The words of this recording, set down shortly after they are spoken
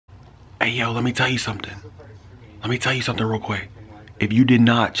Hey, yo, let me tell you something. Let me tell you something real quick. If you did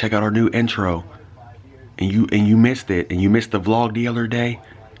not check out our new intro and you missed it and you missed the vlog the other day,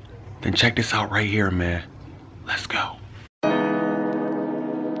 then check this out right here, man. Let's go.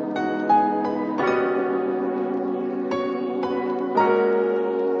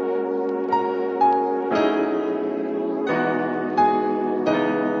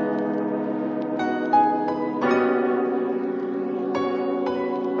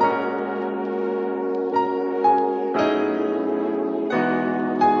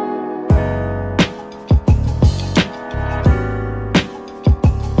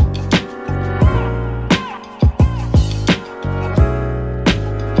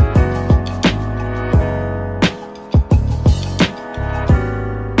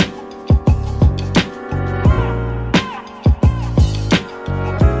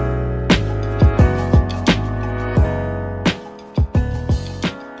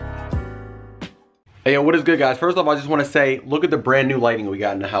 Hey, yo, what is good, guys? First off, I just want to say, look at the brand new lighting we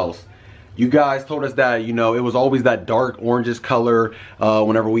got in the house. You guys told us that, you know, it was always that dark orangish color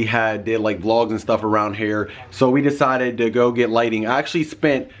whenever we did like vlogs and stuff around here. So we decided to go get lighting. I actually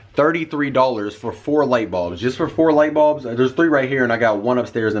spent $33 for 4 light bulbs, just for 4 light bulbs. There's 3 right here, and I got 1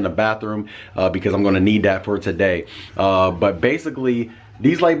 upstairs in the bathroom because I'm going to need that for today. But basically,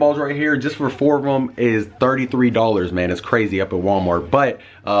 these light bulbs right here, just for 4 of them, is $33, man. It's crazy up at Walmart. But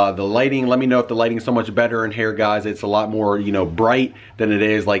the lighting, let me know if the lighting's so much better in here, guys. It's a lot more, you know, bright than it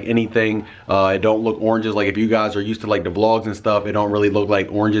is like anything. It don't look oranges. Like if you guys are used to like the vlogs and stuff, it don't really look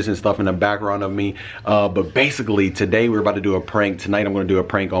like oranges and stuff in the background of me. But basically, today we're about to do a prank. Tonight I'm going to do a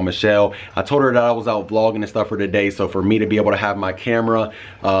prank on Michelle. I told her that I was out vlogging and stuff for today. So for me to be able to have my camera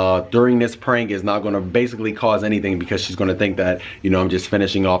during this prank is not going to basically cause anything, because she's going to think that, you know, I'm just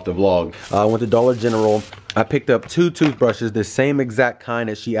finishing off the vlog. I went to Dollar General. I picked up 2 toothbrushes, the same exact kind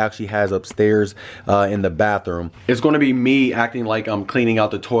that she actually has upstairs in the bathroom. It's going to be me acting like I'm cleaning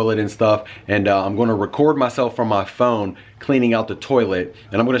out the toilet and stuff, and I'm going to record myself from my phone cleaning out the toilet,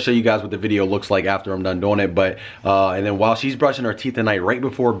 and I'm going to show you guys what the video looks like after I'm done doing it. But and then while she's brushing her teeth at night, right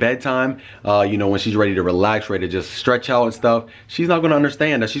before bedtime, you know, when she's ready to relax, ready to just stretch out and stuff, she's not going to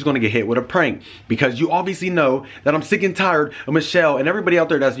understand that she's going to get hit with a prank, because you obviously know that I'm sick and tired of Michelle and everybody out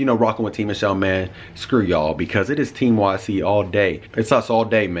there that's, you know, rocking with Team Michelle, man. Screw y'all, because it is Team YC all day. It's us all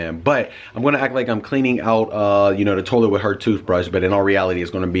day, man. But I'm going to act like I'm cleaning out, you know, the toilet with her toothbrush, but in all reality,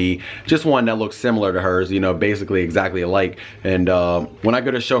 it's going to be just one that looks similar to hers, you know, basically exactly alike. And when I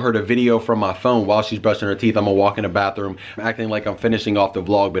go to show her the video from my phone while she's brushing her teeth, I'm gonna walk in the bathroom acting like I'm finishing off the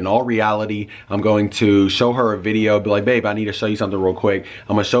vlog, but in all reality, I'm going to show her a video, be like, babe, I need to show you something real quick.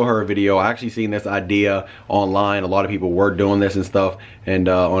 I'm gonna show her a video. I actually seen this idea online. A lot of people were doing this and stuff, and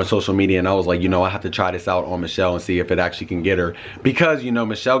on social media, and I was like, you know, I have to try this out on Michelle and see if it actually can get her, because, you know,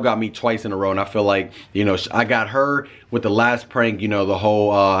 Michelle got me twice in a row, and I feel like, you know, I got her with the last prank, you know, the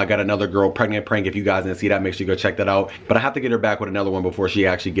whole I got another girl pregnant prank. If you guys didn't see that, make sure you go check that out. But I have to get her back with another one before she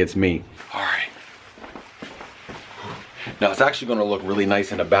actually gets me. All right. Now it's actually going to look really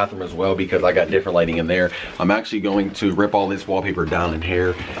nice in the bathroom as well, because I got different lighting in there. I'm actually going to rip all this wallpaper down in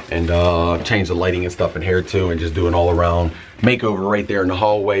here and change the lighting and stuff in here too, and just do an all around makeover right there in the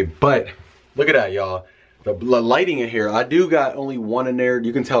hallway. But look at that, y'all. The lighting in here, I do got only 1 in there.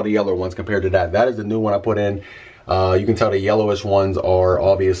 You can tell the yellow ones compared to that. That is the new one I put in. You can tell the yellowish ones are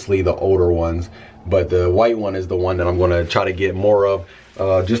obviously the older ones, but the white one is the one that I'm going to try to get more of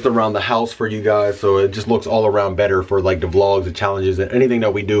just around the house for you guys, so it just looks all around better for like the vlogs, the challenges, and anything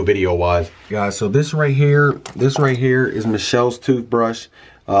that we do video wise, guys. So this right here is Michelle's toothbrush.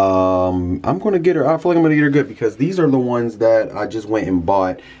 I'm gonna get her, I feel like I'm gonna get her good, because these are the ones that I just went and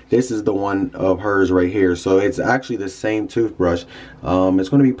bought. This is the one of hers right here, so it's actually the same toothbrush. It's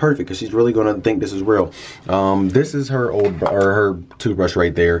gonna be perfect, because she's really gonna think this is real. This is her her toothbrush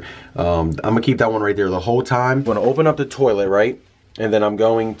right there. I'm gonna keep that one right there the whole time. I'm gonna open up the toilet, right? And then I'm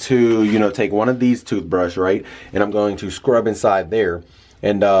going to, you know, take one of these toothbrush, right? And I'm going to scrub inside there.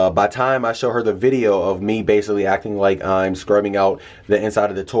 And by the time I show her the video of me basically acting like I'm scrubbing out the inside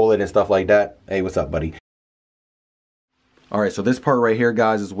of the toilet and stuff like that. Hey, what's up, buddy? All right, so this part right here,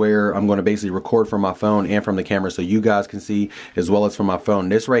 guys, is where I'm going to basically record from my phone and from the camera, so you guys can see as well as from my phone.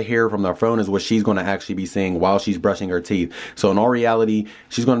 This right here from the phone is what she's going to actually be seeing while she's brushing her teeth. So in all reality,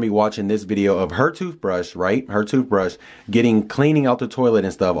 she's going to be watching this video of her toothbrush, right? Her toothbrush cleaning out the toilet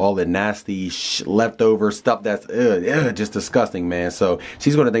and stuff, all the nasty leftover stuff that's just disgusting, man. So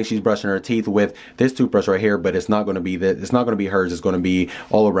she's going to think she's brushing her teeth with this toothbrush right here, but it's not going to be that. It's not going to be hers. It's going to be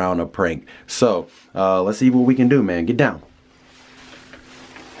all around a prank. So let's see what we can do, man. Get down.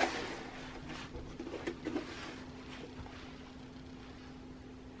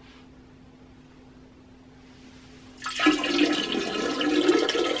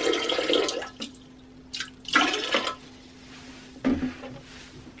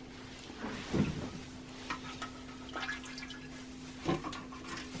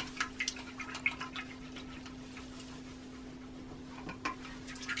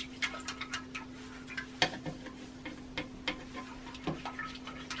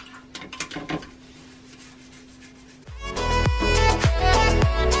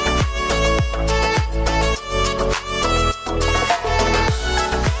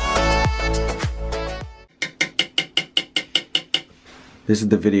 This is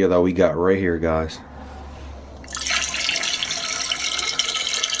the video that we got right here, guys.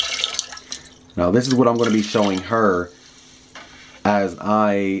 Now this is what I'm going to be showing her as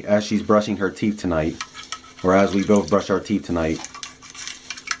she's brushing her teeth tonight, or as we both brush our teeth tonight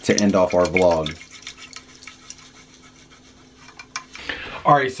to end off our vlog.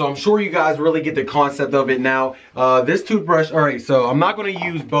 Alright, so I'm sure you guys really get the concept of it now. This toothbrush, alright, so I'm not going to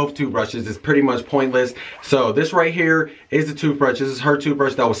use both toothbrushes. It's pretty much pointless. So this right here is the toothbrush. This is her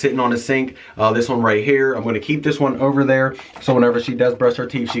toothbrush that was sitting on the sink. This one right here, I'm going to keep this one over there. So whenever she does brush her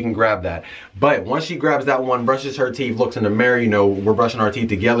teeth, she can grab that. But once she grabs that one, brushes her teeth, looks in the mirror, you know, we're brushing our teeth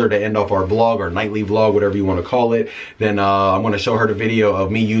together to end off our vlog, our nightly vlog, whatever you want to call it. Then I'm going to show her the video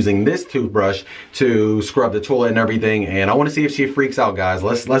of me using this toothbrush to scrub the toilet and everything. And I want to see if she freaks out, guys.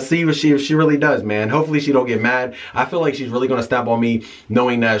 Let's see if she really does, man. Hopefully she don't get mad. I feel like she's really gonna snap on me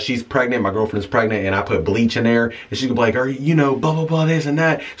knowing that she's pregnant, my girlfriend's pregnant, and I put bleach in there, and she's gonna be like, you know, blah blah blah, this and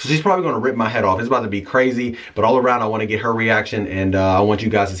that. So she's probably gonna rip my head off. It's about to be crazy. But all around, I want to get her reaction, and I want you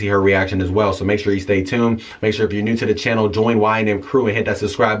guys to see her reaction as well. So make sure you stay tuned. Make sure if you're new to the channel, join YICReacts and hit that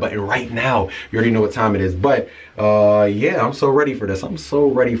subscribe button right now. You already know what time it is. But yeah, I'm so ready for this. I'm so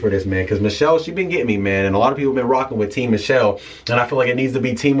ready for this, man, because Michelle, she been getting me, man, and a lot of people been rocking with Team Michelle, and I feel like it needs to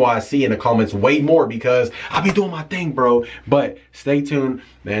be Team YIC in the comments way more, because I be doing my thing, bro. But stay tuned,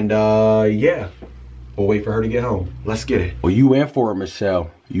 and yeah, we'll wait for her to get home. Let's get it. Well, you in for it,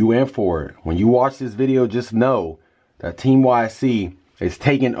 Michelle. You in for it. When you watch this video, just know that Team YIC is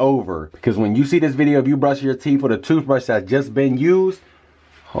taking over, because when you see this video of you brushing your teeth with a toothbrush that's just been used,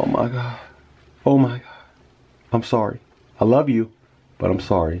 oh my god, oh my god, I'm sorry. I love you, but I'm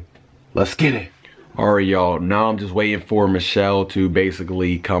sorry. Let's get it. Alright, y'all, now I'm just waiting for Michelle to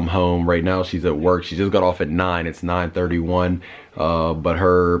basically come home. Right now she's at work. She just got off at 9. It's 9:31.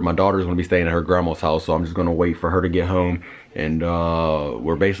 But my daughter's gonna be staying at her grandma's house, so I'm just gonna wait for her to get home, and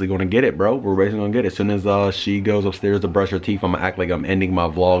we're basically gonna get it, bro. We're basically gonna get it. As soon as she goes upstairs to brush her teeth, I'm gonna act like I'm ending my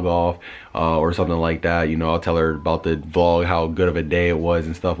vlog off, or something like that. You know, I'll tell her about the vlog, how good of a day it was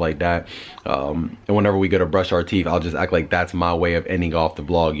and stuff like that. And whenever we go to brush our teeth, I'll just act like that's my way of ending off the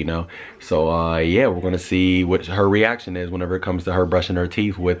vlog, you know. So yeah, we're gonna see what her reaction is whenever it comes to her brushing her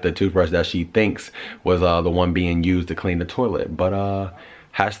teeth with the toothbrush that she thinks was the one being used to clean the toilet. But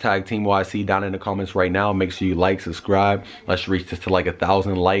hashtag Team YIC down in the comments right now. Make sure you like, subscribe. Let's reach this to like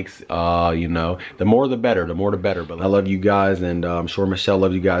 1,000 likes. You know, the more the better, the more the better. But I love you guys, and I'm sure Michelle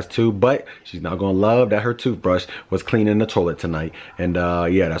loves you guys too. But she's not gonna love that her toothbrush was cleaning the toilet tonight. And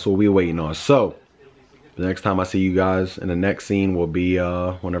yeah, that's what we're waiting on. So the next time I see you guys in the next scene will be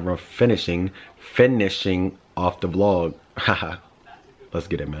whenever I'm finishing off the vlog. Haha. Let's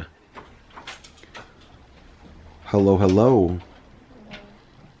get it, man. Hello, hello.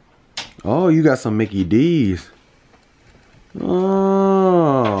 Oh, you got some Mickey D's.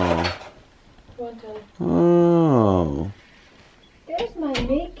 Oh. Oh. There's my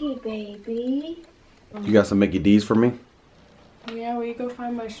Mickey, baby. You got some Mickey D's for me? Yeah, where you go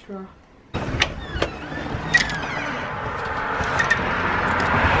find my straw?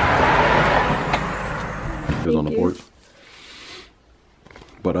 It was on the porch.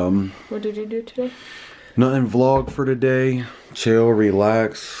 But what did you do today? Nothing. Vlog for today. Chill,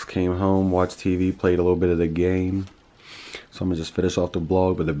 relax, came home, watched TV, played a little bit of the game. So I'm gonna just finish off the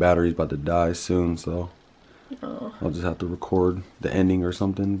vlog, but the battery's about to die soon, so I'll just have to record the ending or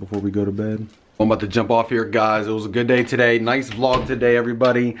something before we go to bed. I'm about to jump off here, guys. It was a good day today. Nice vlog today,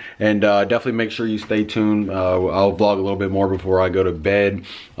 everybody. And definitely make sure you stay tuned. I'll vlog a little bit more before I go to bed.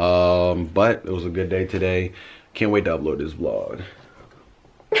 But it was a good day today. Can't wait to upload this vlog.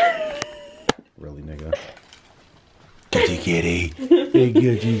 Really, nigga. Kitty kitty. Hey,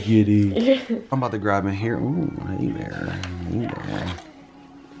 kitty kitty. I'm about to grab in here. Ooh, hey there. Hey there.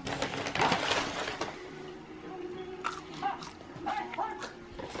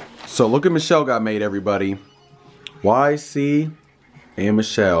 So look at Michelle got made, everybody. YC and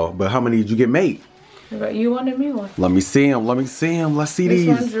Michelle. But how many did you get made? I got you one and me one. Let me see them. Let me see them. Let's see these.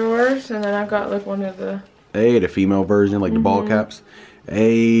 This one's yours, and then I got like one of the... Hey, the female version, like the ball caps.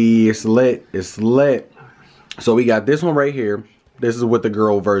 Hey, it's lit. It's lit. So we got this one right here. This is with the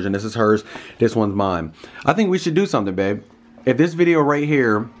girl version. This is hers. This one's mine. I think we should do something, babe. If this video right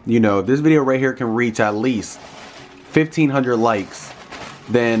here, you know, if this video right here can reach at least 1,500 likes,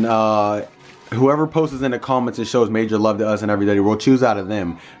 then whoever posts in the comments and shows major love to us and everybody, we'll choose out of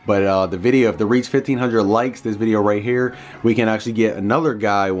them. But the video, if they reach 1,500 likes, this video right here, we can actually get another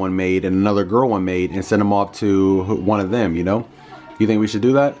guy one made and another girl one made and send them off to one of them, you know? You think we should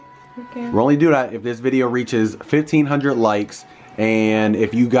do that? Okay. We'll only do that if this video reaches 1,500 likes And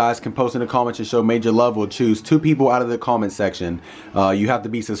if you guys can post in the comments and show major love, we'll choose 2 people out of the comment section. You have to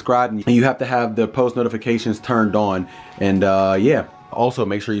be subscribed and you have to have the post notifications turned on. And yeah. Also,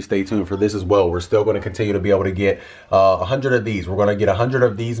 make sure you stay tuned for this as well. We're still going to continue to be able to get 100 of these. We're going to get 100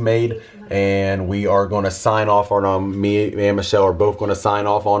 of these made, and we are going to sign off on them. Me and Michelle are both going to sign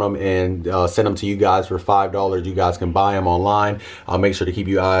off on them and send them to you guys for $5. You guys can buy them online. I'll make sure to keep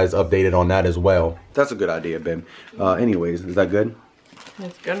you guys updated on that as well. That's a good idea, Ben. Anyways, is that good?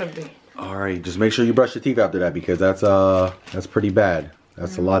 It's gonna be. All right, just make sure you brush your teeth after that, because that's pretty bad.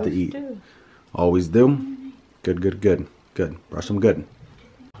 That's a lot to eat. Always do. Good, good, good. Good. Brush them good.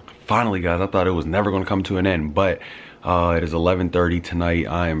 Finally, guys, I thought it was never going to come to an end, but it is 11:30 tonight.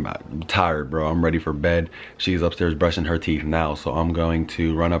 I'm tired, bro. I'm ready for bed. She's upstairs brushing her teeth now, so I'm going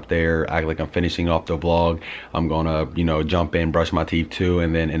to run up there, act like I'm finishing off the vlog. I'm going to, you know, jump in, brush my teeth too,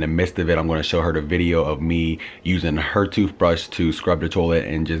 and then in the midst of it, I'm going to show her the video of me using her toothbrush to scrub the toilet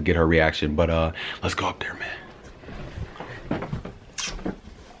and just get her reaction. But let's go up there, man.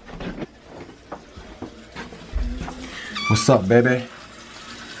 What's up, baby?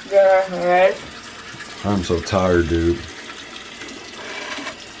 Good. I'm so tired, dude.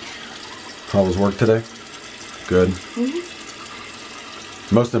 How was work today? Good.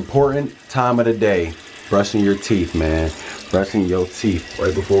 Most important time of the day, brushing your teeth, man. Brushing your teeth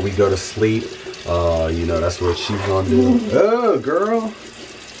right before we go to sleep. You know, that's what she's gonna do. Oh, girl.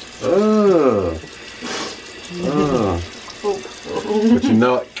 But you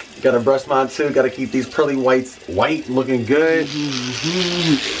know, gotta brush mine too. Gotta keep these pearly whites white, looking good.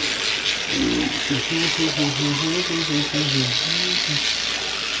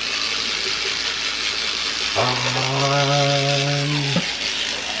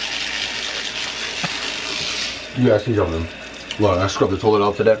 You actually jumping. Look, I scrubbed the toilet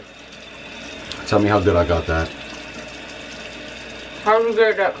out today. Tell me how good I got that. How did you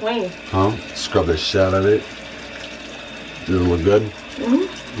get that clean? Huh? Scrub the shit out of it. Does it look good?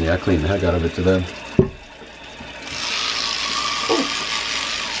 Yeah, I cleaned the heck out of it today.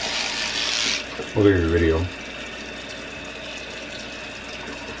 Look at your video.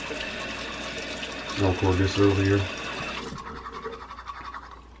 I'll record this over here.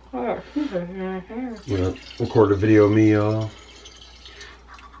 Yeah, record a video of me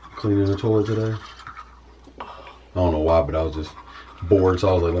cleaning the toilet today. I don't know why, but I was just bored, so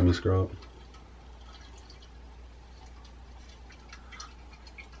I was like, let me scrub.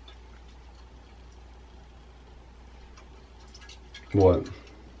 What?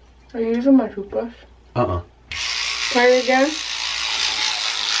 Are you using my toothbrush? Play it again.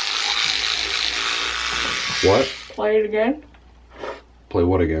 What? Play it again. Play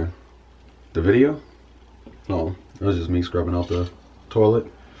what again? The video? No, it was just me scrubbing out the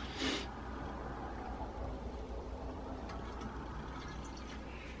toilet.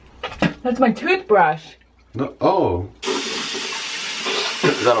 That's my toothbrush. No. Oh.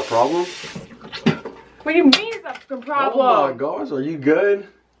 Is that a problem? What do you mean it's a fucking problem? Oh my gosh, are you good?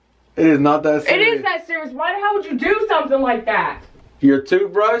 It is not that serious. It is that serious. Why the hell would you do something like that? Your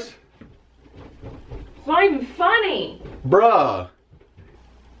toothbrush? It's not even funny. Bruh.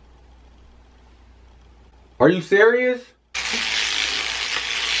 Are you serious?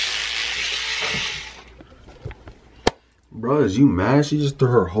 Bruh, is you mad? She just threw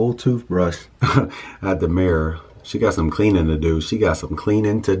her whole toothbrush at the mirror. She got some cleaning to do. She got some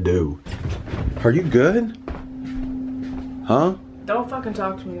cleaning to do. Are you good? Huh? Don't fucking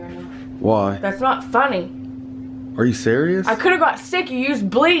talk to me right now. Why? That's not funny. Are you serious? I could have got sick. You used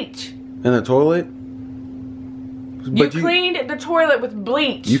bleach. In the toilet? You cleaned the toilet with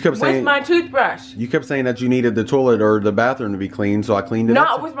bleach. You kept saying, with my toothbrush. You kept saying that you needed the toilet or the bathroom to be clean, so I cleaned it up.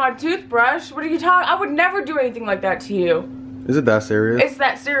 Not with my toothbrush. What are you talking? I would never do anything like that to you. Is it that serious? It's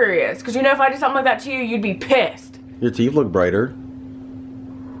that serious. Because you know, if I did something like that to you, you'd be pissed. Your teeth look brighter.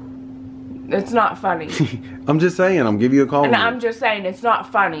 It's not funny. I'm just saying, I'm giving you a compliment. And I'm just saying, it's not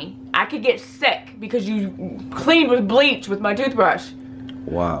funny. I could get sick because you cleaned with bleach with my toothbrush.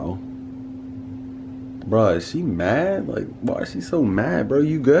 Wow. Bruh, is she mad? Like, why is she so mad, bro?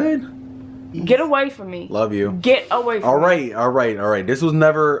 You good? Get away from me. Love you. Get away from me. All right. This was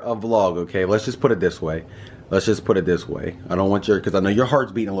never a vlog, okay? Let's just put it this way. I don't want your, because I know your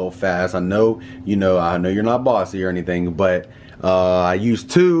heart's beating a little fast. I know, I know you're not bossy or anything, but I used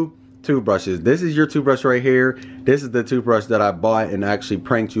 2 toothbrushes. This is your toothbrush right here. This is the toothbrush that I bought and actually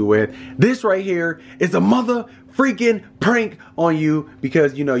pranked you with. This right here is a mother freaking prank on you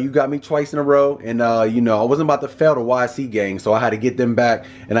because, you got me twice in a row and, I wasn't about to fail the YIC gang, so I had to get them back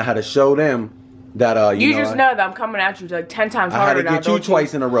and I had to show them that, you just know that I'm coming at you like 10 times harder now. I had to get you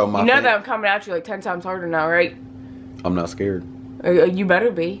twice in a row, my You know that I'm coming at you like 10 times harder now, right? I'm not scared. You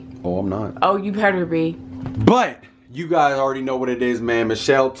better be. Oh, I'm not. Oh, you better be. But you guys already know what it is, man.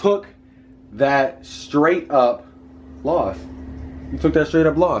 Michelle took that straight up loss. You took that straight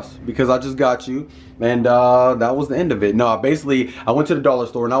up loss because I just got you, and that was the end of it. No, basically I went to the dollar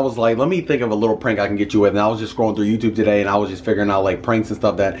store and I was like, let me think of a little prank I can get you with. And I was just scrolling through YouTube today and I was just figuring out like pranks and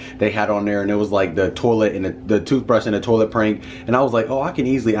stuff that they had on there, and it was like the toilet and the toothbrush and the toilet prank. And I was like, oh, I can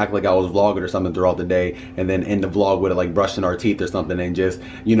easily act like I was vlogging or something throughout the day, and then end the vlog with it like brushing our teeth or something, and just,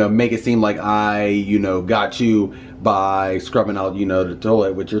 you know, make it seem like I, you know, got you by scrubbing out, you know, the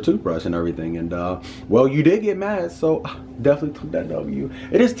toilet with your toothbrush and everything. And well, you did get mad, so definitely took that W.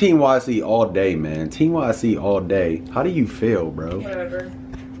 It is Team YC all day, man. Team YC all day. How do you feel, bro? Whatever.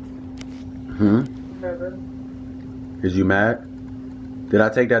 Whatever. Is you mad? Did I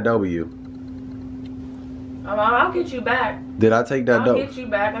take that W? I'll get you back. Did I take that W? I'll get you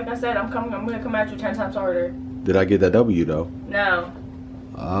back. Like I said, I'm gonna come at you 10 times harder. Did I get that W though? No.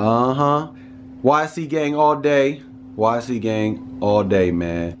 YC gang all day. YC gang all day,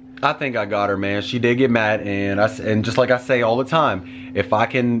 man. I think I got her, man. She did get mad, and just like I say all the time, if I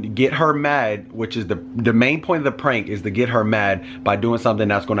can get her mad, which is the main point of the prank, is to get her mad by doing something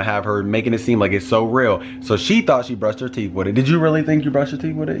that's gonna have her making it seem like it's so real. So she thought she brushed her teeth with it. Did you really think you brushed your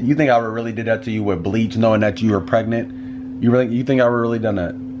teeth with it? You think I really did that to you with bleach, knowing that you were pregnant? You think I would really done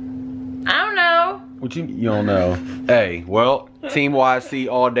that? I don't know. What you don't know? Hey, well, Team YC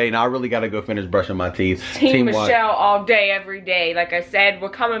all day. Now I really gotta go finish brushing my teeth. Team Michelle all day, every day. Like I said, we're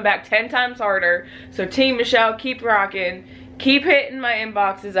coming back 10 times harder. So Team Michelle, keep rocking. Keep hitting my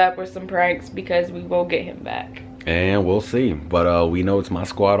inboxes up with some pranks because we will get him back. And we'll see. But we know it's my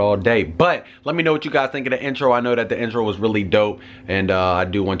squad all day. But let me know what you guys think of the intro. I know that the intro was really dope, and I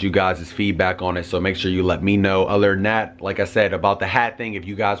do want you guys' feedback on it, so make sure you let me know. Other than that, like I said about the hat thing, if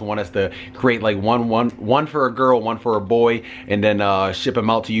you guys want us to create like one for a girl, one for a boy, and then ship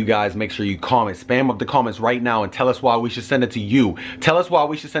them out to you guys, make sure you comment. Spam up the comments right now and tell us why we should send it to you. Tell us why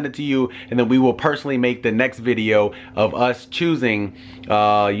we should send it to you, and then we will personally make the next video of us choosing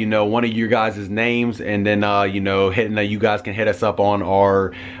you know, one of your guys' names, and then you know, hitting that you guys can hit us up on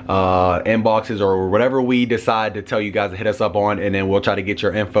our inboxes or whatever we decide to tell you guys to hit us up on, and then we'll try to get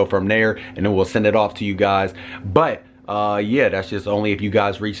your info from there, and then we'll send it off to you guys. But yeah, that's just only if you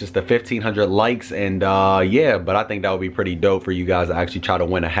guys reach us to 1,500 likes, and yeah, but I think that would be pretty dope for you guys to actually try to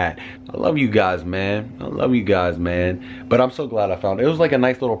win a hat. I love you guys, man. I love you guys, man. But I'm so glad I found it. It was like a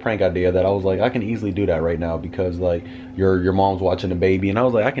nice little prank idea that I was like, I can easily do that right now because like your mom's watching the baby, and I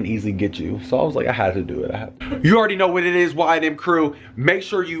was like, I can easily get you. So I was like, I had to do it. You already know what it is, Y&M crew. Make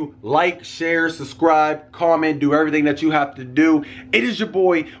sure you like, share, subscribe, comment, do everything that you have to do. It is your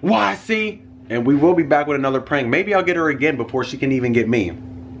boy YC. And we will be back with another prank. Maybe I'll get her again before she can even get me.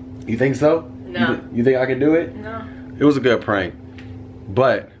 You think so? No. You think I can do it? No. It was a good prank.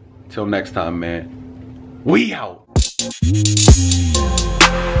 But, till next time, man. We out.